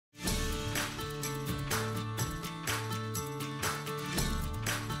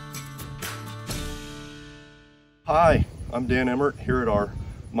Hi, I'm Dan Emmert here at our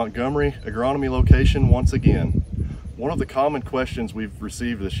Montgomery agronomy location once again. One of the common questions we've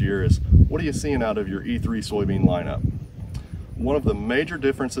received this year is, what are you seeing out of your E3 soybean lineup? One of the major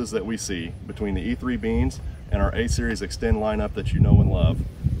differences that we see between the E3 beans and our A-Series Extend lineup that you know and love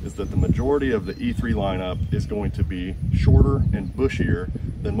is that the majority of the E3 lineup is going to be shorter and bushier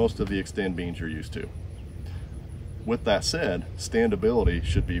than most of the Extend beans you're used to. With that said, standability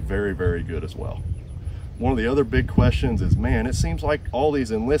should be very, very good as well. One of the other big questions is, man, it seems like all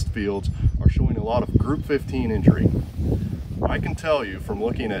these Enlist fields are showing a lot of Group 15 injury. I can tell you from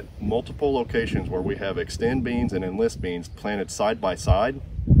looking at multiple locations where we have Extend beans and Enlist beans planted side by side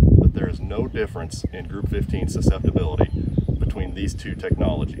that there is no difference in Group 15 susceptibility between these two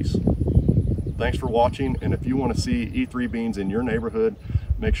technologies. Thanks for watching, and if you want to see E3 beans in your neighborhood,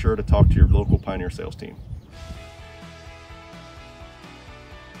 make sure to talk to your local Pioneer sales team.